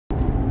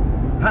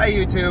Hi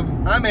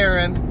YouTube, I'm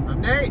Aaron. I'm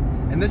Nate.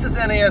 And this is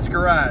N.A.S.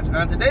 Garage.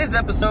 On today's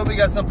episode, we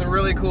got something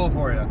really cool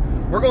for you.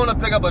 We're going to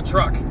pick up a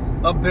truck.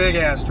 A big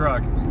ass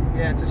truck.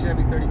 Yeah, it's a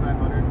Chevy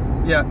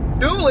 3500. Yeah,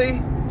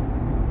 dually.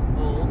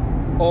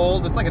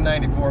 Old. It's like a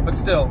 94, but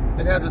still,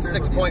 it has a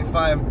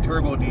 6.5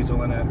 turbo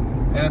diesel in it.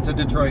 And it's a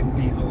Detroit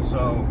diesel,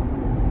 so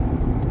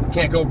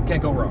can't go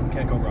wrong.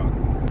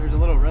 There's a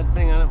little red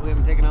thing on it we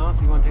haven't taken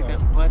off. You want to take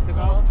that plastic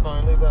off? That's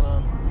fine, leave that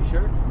on. You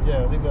sure?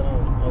 Yeah, leave that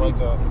on. I like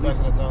that. The fact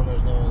that it's on,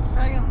 there's noise.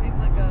 Probably gonna leave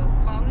like a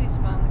cloudy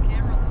spot on the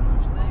camera, though,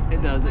 don't you think?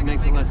 It does. It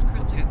makes it less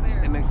crystal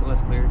clear. It makes it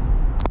less clear.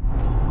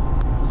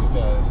 You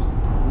guys.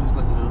 I'm just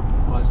letting you know.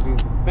 Watch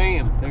these.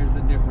 Bam! There's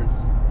the difference.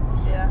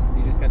 Yeah.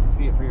 You just got to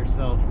see it for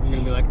yourself. You're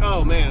gonna be like,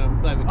 oh man,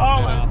 I'm glad we took that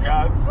off. Oh my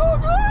god, so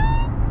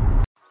good!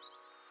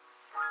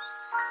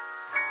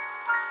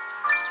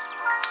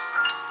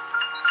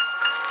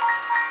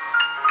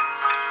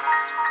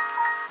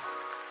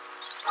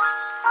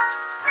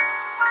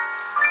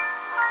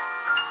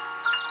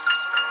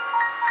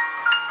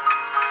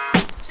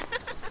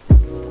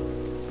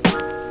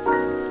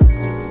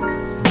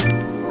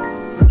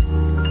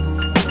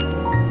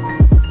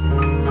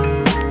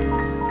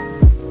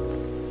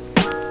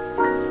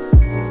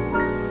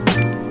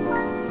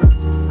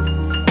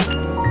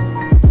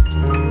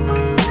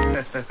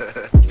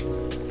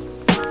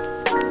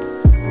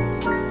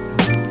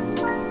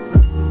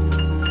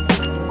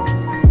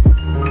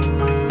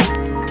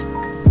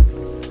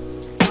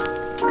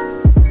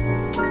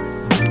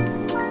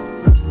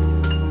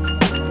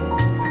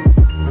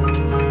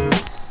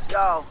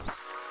 Go.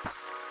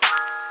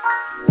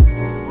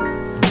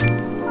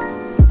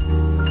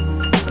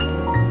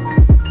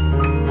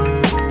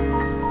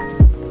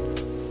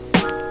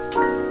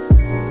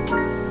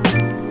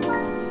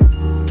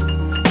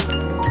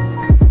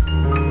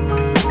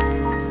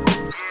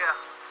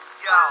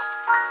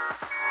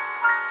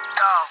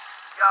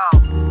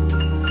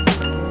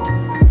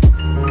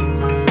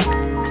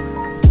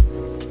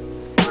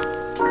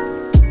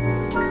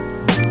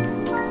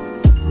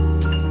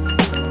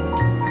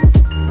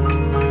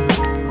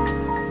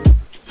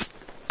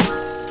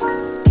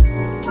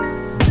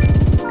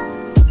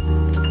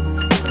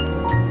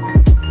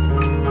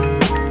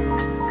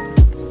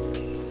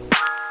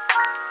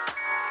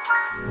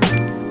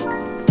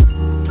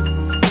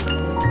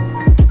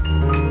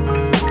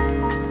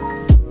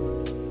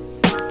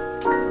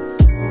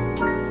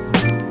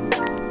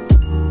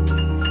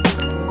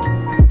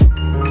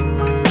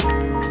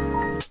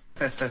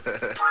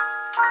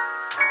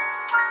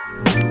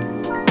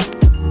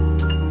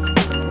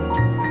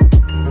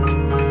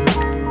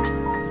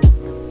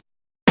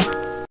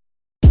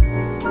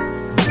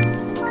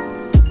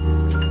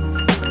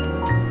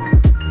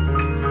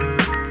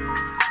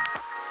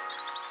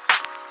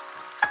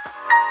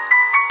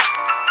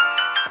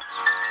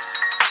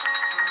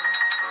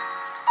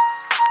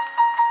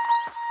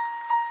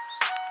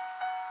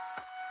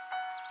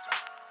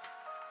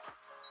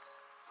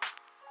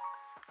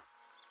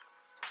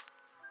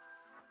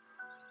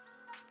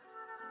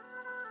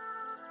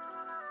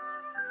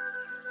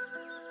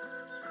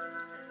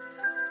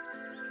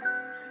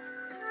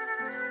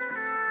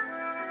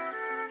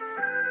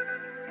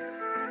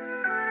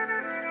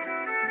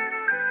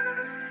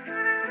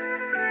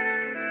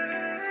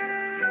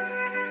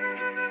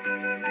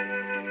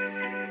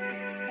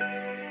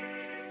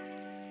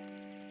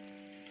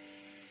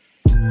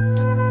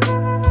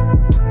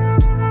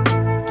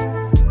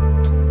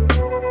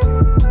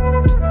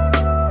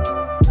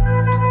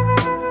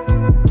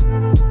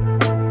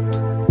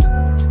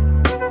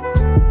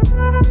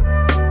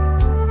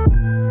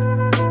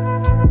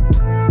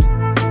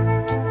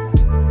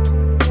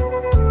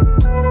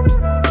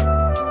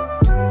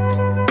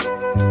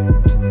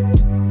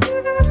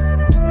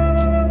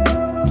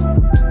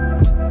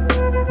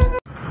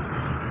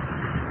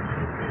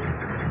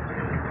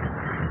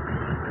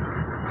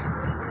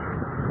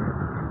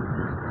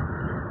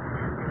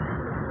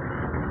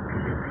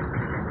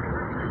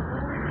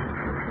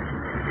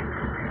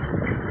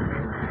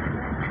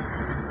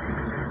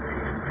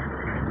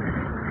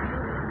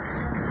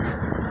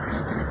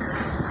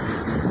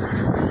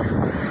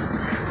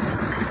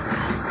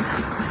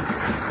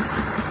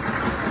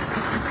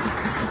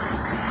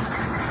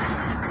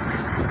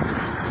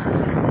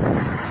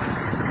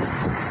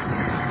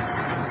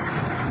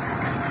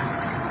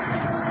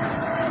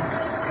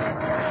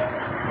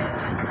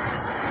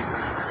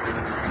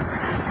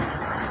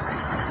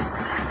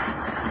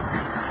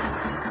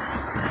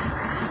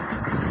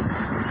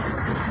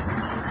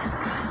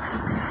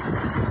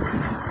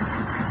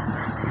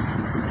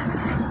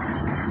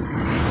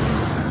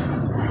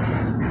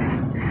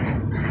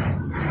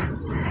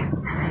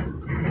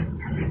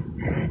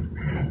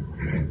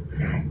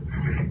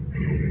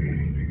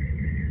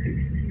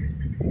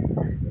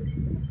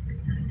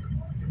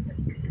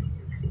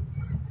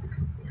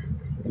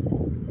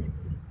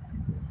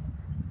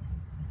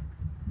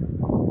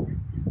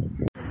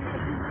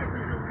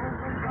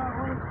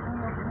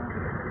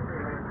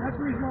 That's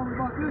the reason why we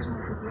bought this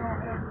one. We all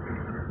have the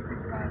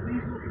 65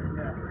 diesel.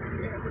 Yeah.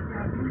 We've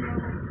got 3 of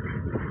them.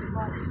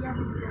 About 7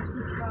 of those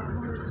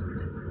 5500s.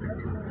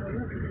 That's what we're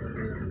looking at.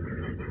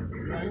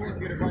 Yeah, you want to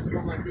get a bunch of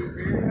them like these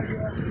here?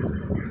 Yeah.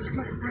 Just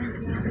cut the frames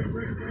down and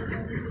break it down.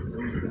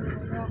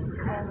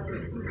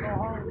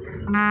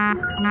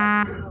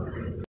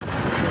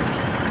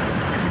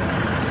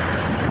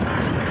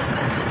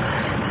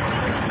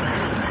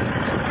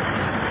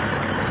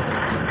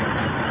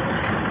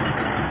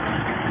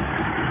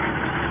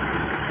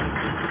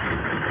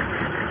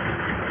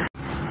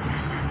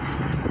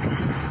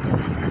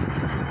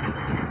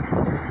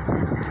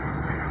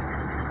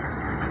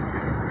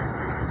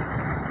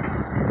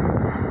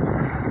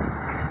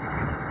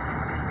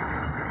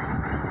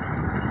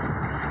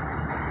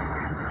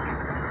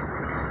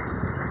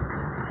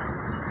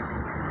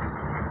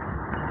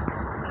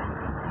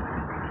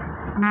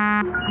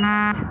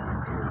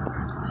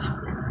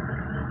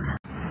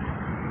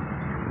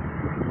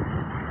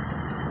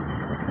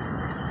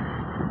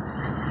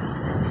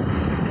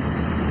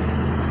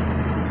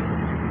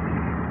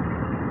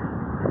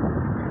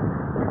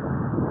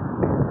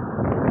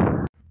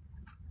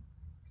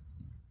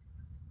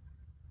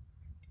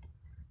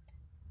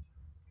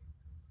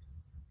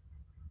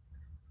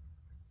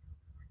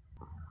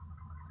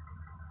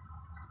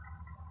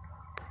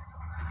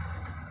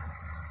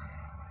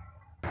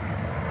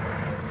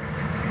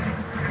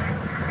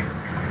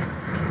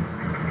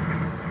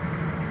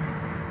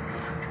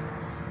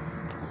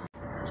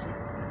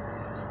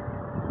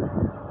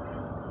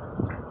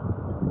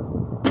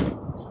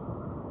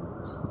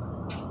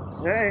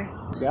 Hey,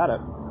 got it.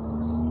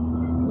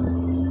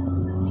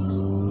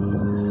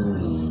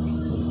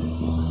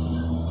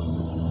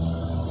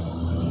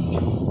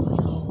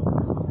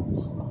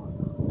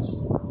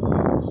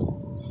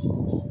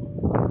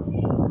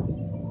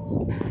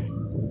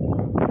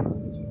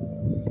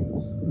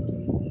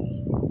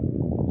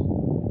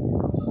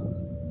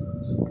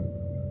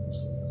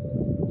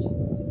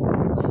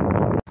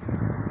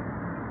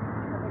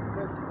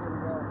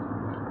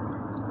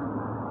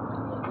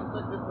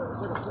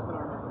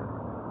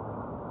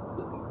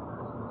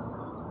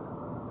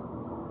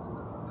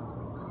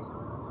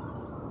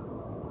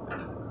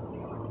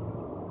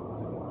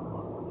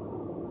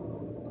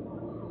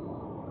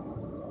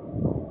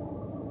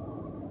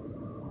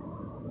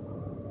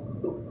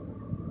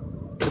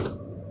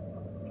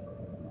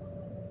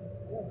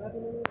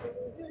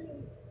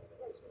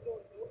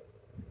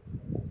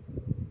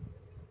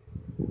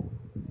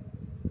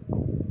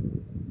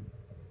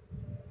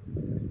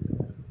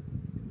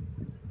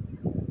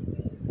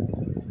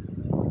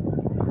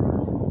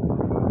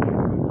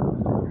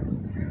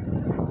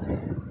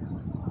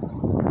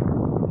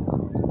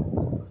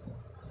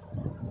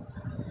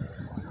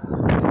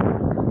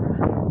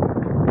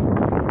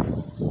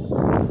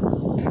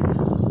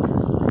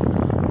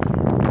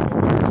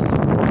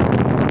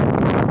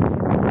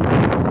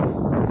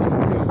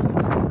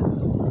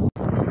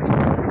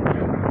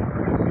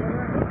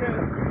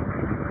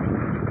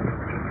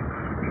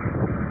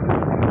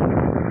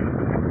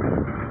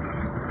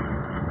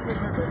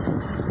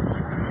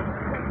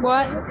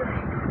 What?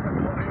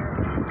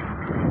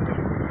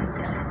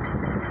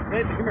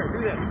 Hey, come here, do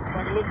that. So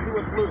I can look and see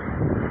what's loose.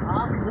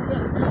 Move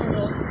that steering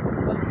wheel.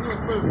 Let's see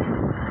what's loose.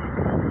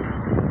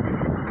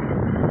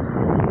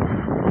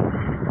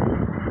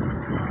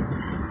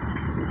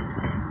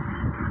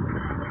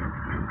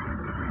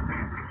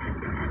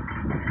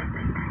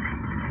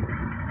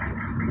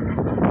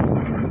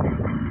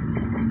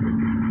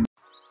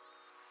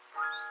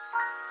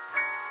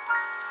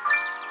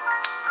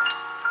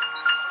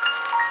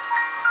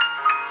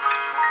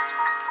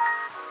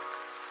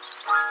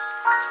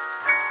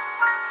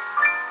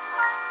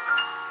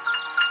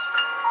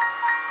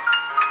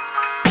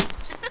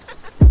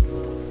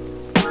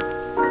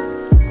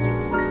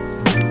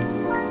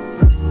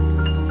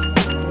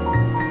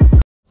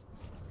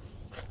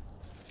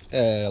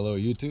 Hello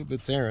YouTube,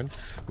 it's Aaron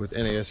with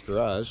N.A.S.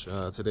 Garage.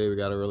 Today we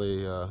got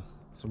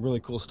some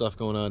really cool stuff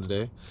going on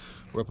today.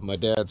 We're up at my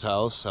dad's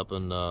house up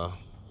in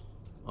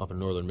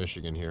northern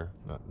Michigan here.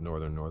 Not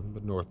northern,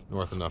 but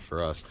north enough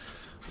for us.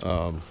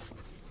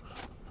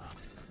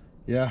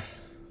 Yeah,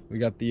 we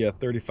got the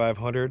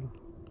 3500.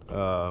 We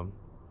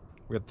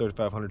got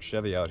 3500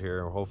 Chevy out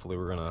here. Hopefully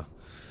we're gonna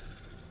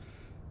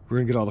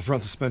get all the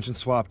front suspension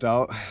swapped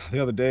out. The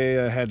other day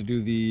I had to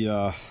do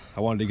I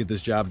wanted to get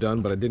this job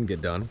done, but I didn't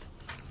get done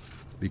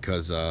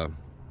because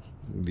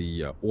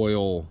the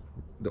oil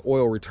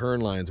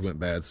return lines went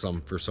bad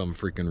for some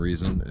freaking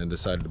reason and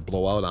decided to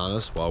blow out on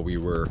us while we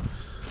were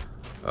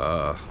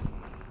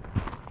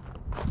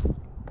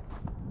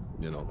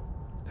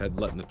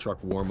letting the truck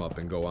warm up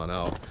and go on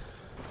out.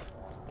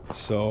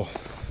 So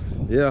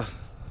yeah,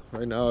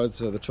 right now it's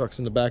the truck's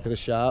in the back of the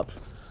shop.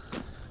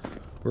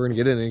 We're gonna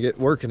get in and get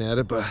working at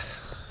it, but I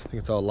think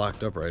it's all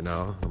locked up right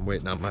now. I'm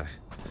waiting on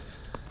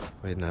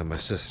my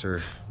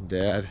sister,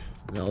 dad,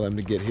 and all them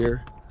to get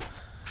here.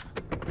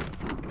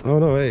 Oh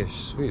no, hey,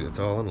 sweet, it's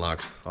all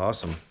unlocked.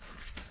 Awesome.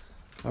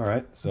 All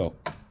right, so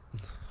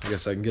I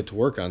guess I can get to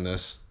work on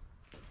this.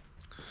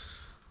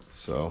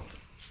 So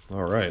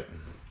All right.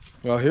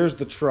 Well, here's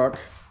the truck.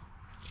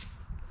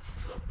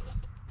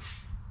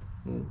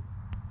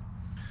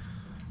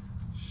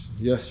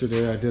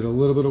 Yesterday I did a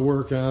little bit of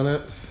work on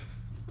it.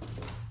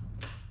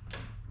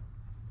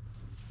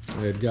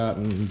 I had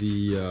gotten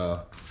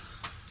the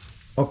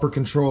upper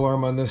control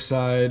arm on this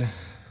side,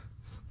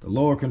 the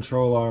lower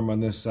control arm on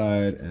this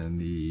side, and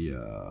the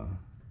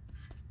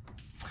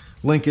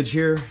linkage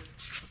here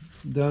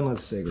done.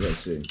 Let's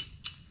see.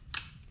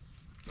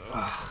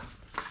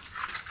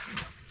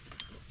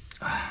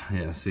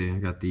 Yeah, see, I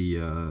got the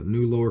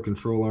new lower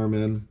control arm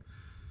in,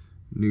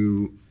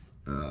 new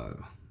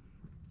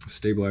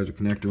stabilizer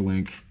connector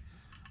link,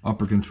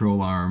 upper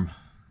control arm.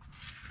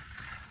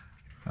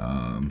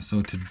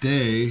 So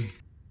today,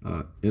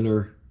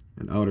 inner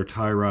and outer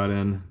tie rod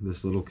in,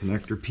 this little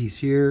connector piece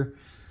here,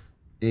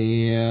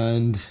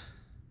 and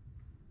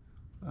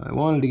I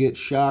wanted to get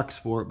shocks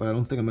for it, but I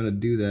don't think I'm going to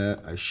do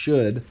that. I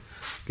should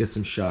get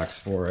some shocks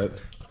for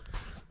it,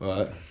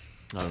 but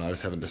I don't know, I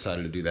just haven't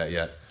decided to do that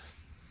yet.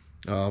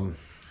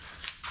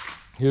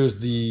 Here's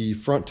the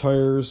front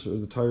tires, or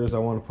the tires I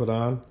want to put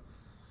on.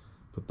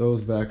 Put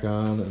those back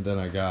on, and then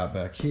I got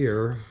back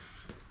here.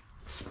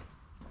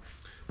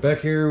 Back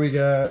here we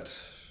got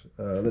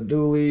the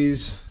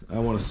dualies. I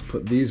want to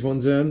put these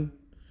ones in.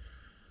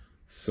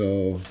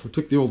 So we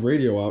took the old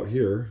radio out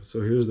here. So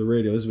here's the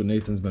radio. This is what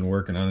Nathan's been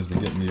working on. He's been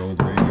getting the old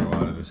radio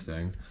out of this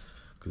thing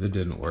because it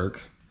didn't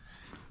work.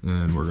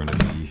 And we're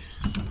gonna be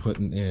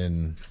putting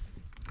in.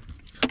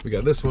 We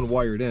got this one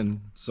wired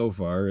in so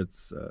far.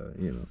 It's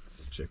you know,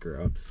 let's check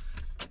her out.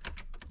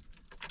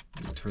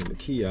 Turn the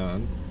key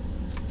on.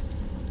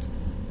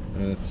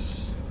 And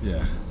it's,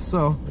 yeah.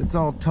 So it's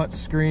all touch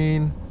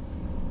screen.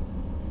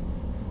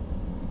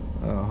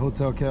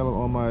 Hotel cabin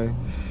on my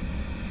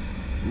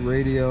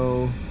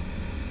radio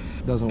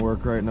doesn't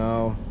work right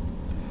now,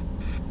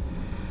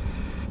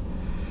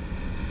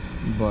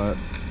 but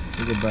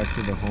we'll go back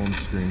to the home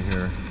screen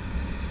here.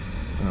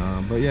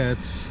 But yeah,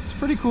 it's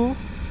pretty cool.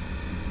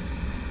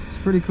 It's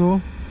pretty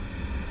cool.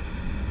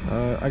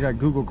 I got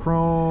Google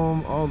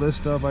Chrome, all this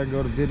stuff. I can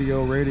go to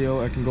video,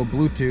 radio. I can go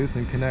Bluetooth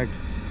and connect.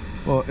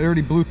 Well, it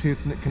already Bluetooth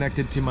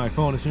connected to my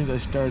phone as soon as I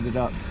started it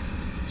up,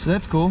 so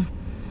that's cool.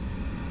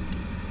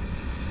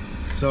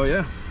 So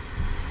yeah,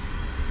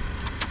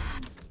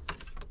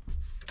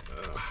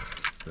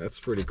 that's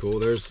pretty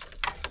cool. It's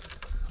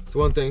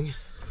one thing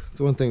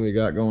we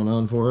got going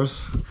on for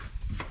us.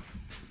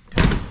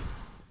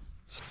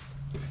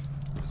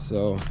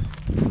 So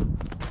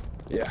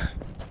yeah,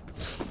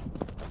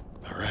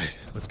 all right,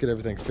 let's get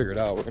everything figured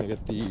out. We're gonna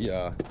get the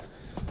if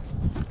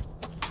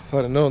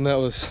I'd have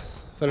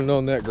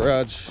known that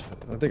garage,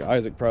 I think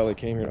Isaac probably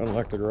came here and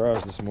unlocked the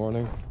garage this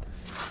morning,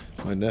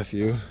 my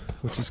nephew,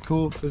 which is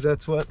cool because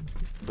that's what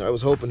I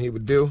was hoping he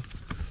would do.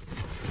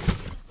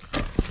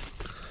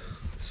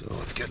 So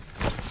let's get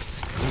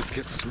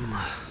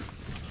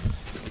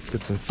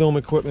some film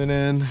equipment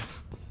in.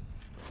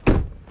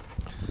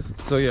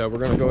 So yeah, we're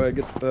gonna go ahead and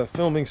get the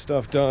filming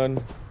stuff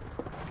done.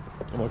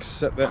 I'm gonna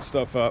set that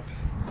stuff up,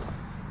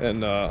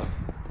 and we'll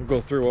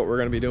go through what we're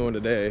gonna be doing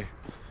today.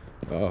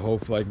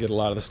 Hopefully I can get a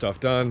lot of the stuff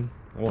done.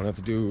 I won't have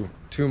to do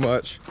too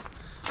much.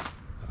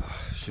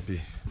 Should be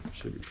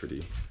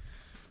pretty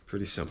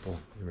simple.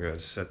 We gotta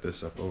set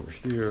this up over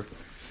here,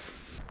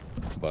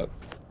 but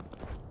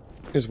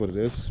here's what it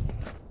is.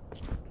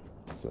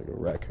 It's like a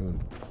raccoon.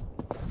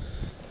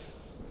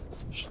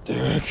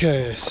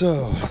 Okay,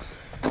 so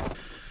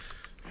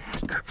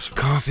grab some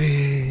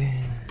coffee.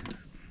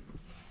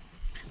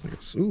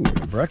 Ooh,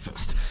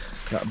 breakfast.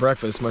 Got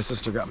breakfast. My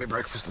sister got me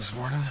breakfast this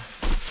morning.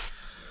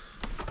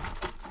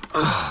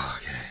 Oh,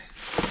 okay.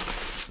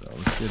 So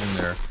let's get in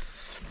there,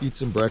 eat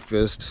some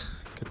breakfast,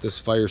 get this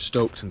fire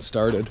stoked and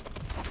started,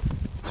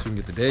 so we can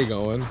get the day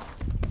going.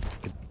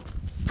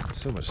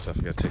 So much stuff.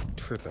 You gotta take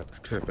trip after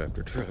trip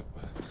after trip.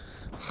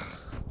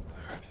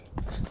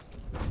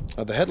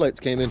 The headlights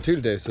came in too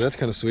today, so that's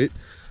kind of sweet.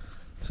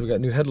 So we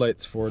got new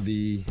headlights for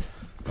the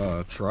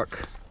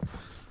truck,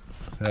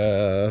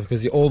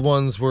 because the old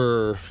ones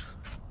were,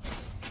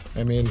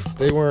 I mean,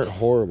 they weren't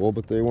horrible,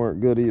 but they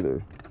weren't good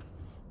either.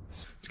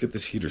 Let's get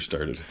this heater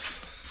started.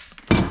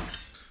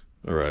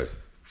 All right,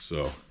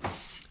 so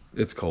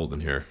it's cold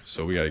in here,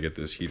 so we got to get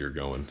this heater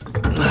going.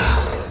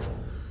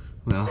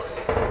 Well,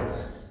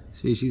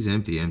 see, she's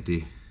empty. Ain't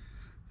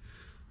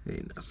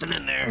nothing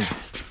in there.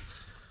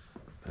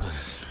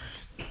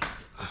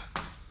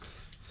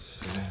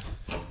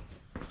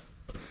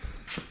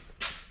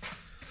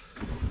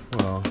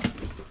 Well,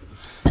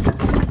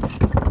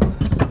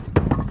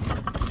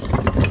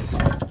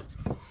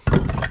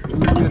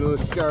 little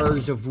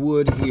shards of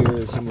wood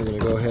here, so we're gonna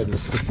go ahead and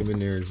stick them in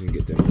there and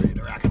get them ready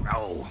to rock and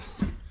roll.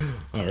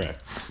 All right.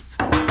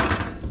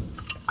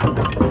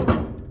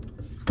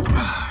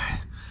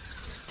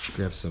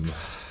 Grab some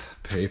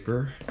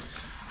paper.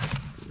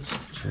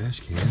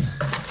 Trash can.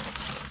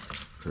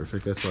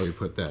 Perfect. That's why we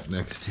put that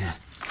next to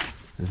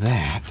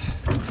that.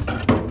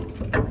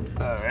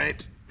 All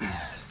right.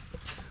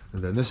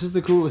 And then this is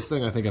the coolest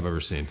thing I think I've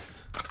ever seen.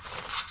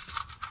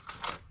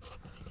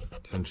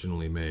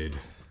 Intentionally made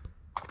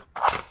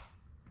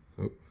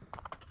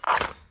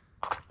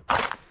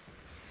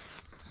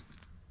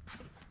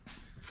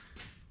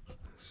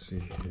see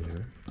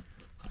here.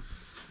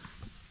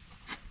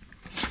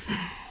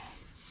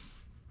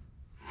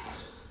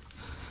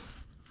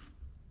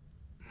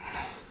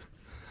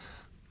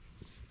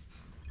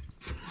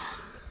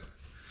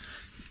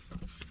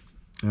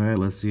 All right,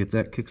 let's see if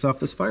that kicks off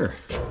this fire.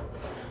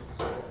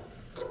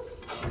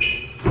 It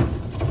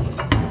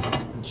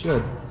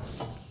should.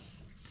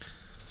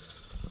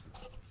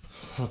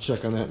 I'll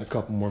check on that in a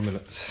couple more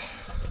minutes.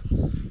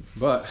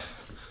 But,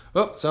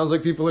 oh, sounds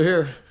like people are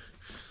here.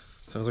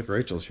 Sounds like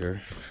Rachel's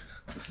here.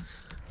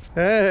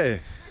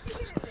 Hey!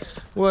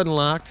 Wasn't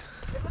locked.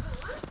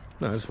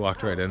 No, I just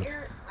walked right in.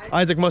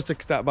 Isaac must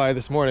have stopped by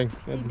this morning.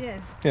 He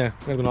did. Yeah, that'd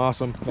have been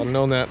awesome. I'd have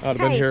known that. I'd have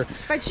been here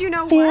But you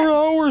know 4 what?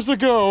 hours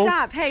ago.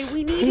 Stop. Hey,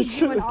 we needed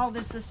you in all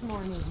this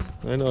morning.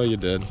 I know you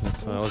did.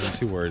 That's why I wasn't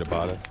too worried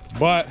about it.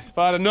 But if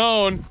I'd have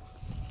known,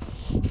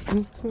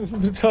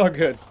 it's all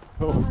good.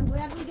 Oh. I'm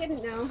glad we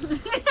didn't know.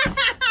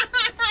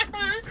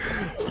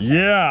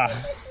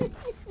 Yeah.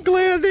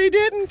 Glad they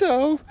didn't,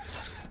 though.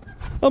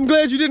 I'm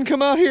glad you didn't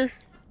come out here.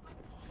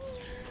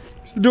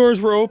 The doors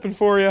were open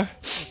for you.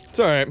 It's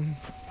all right.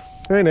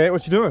 Hey, Nate,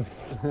 what you doing?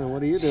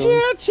 What are you doing?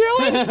 Yeah,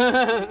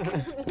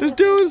 chilling. Just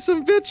doing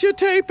some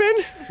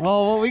videotaping.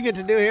 Well, what we get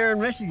to do here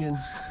in Michigan.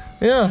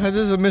 Yeah, this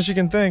is a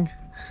Michigan thing.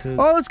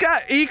 Oh, it's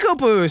got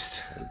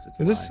EcoBoost. It's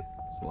Is this?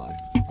 It's a lie.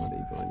 It's not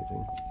eco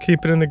anything.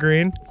 Keep it in the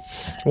green.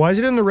 Why is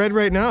it in the red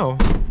right now?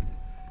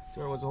 That's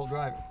where it was the whole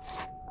drive.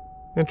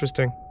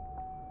 Interesting.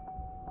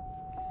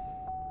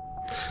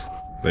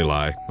 They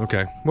lie.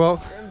 Okay.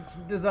 Well, It's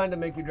designed to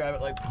make you drive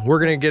it like we're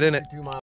gonna get in it. 2 miles.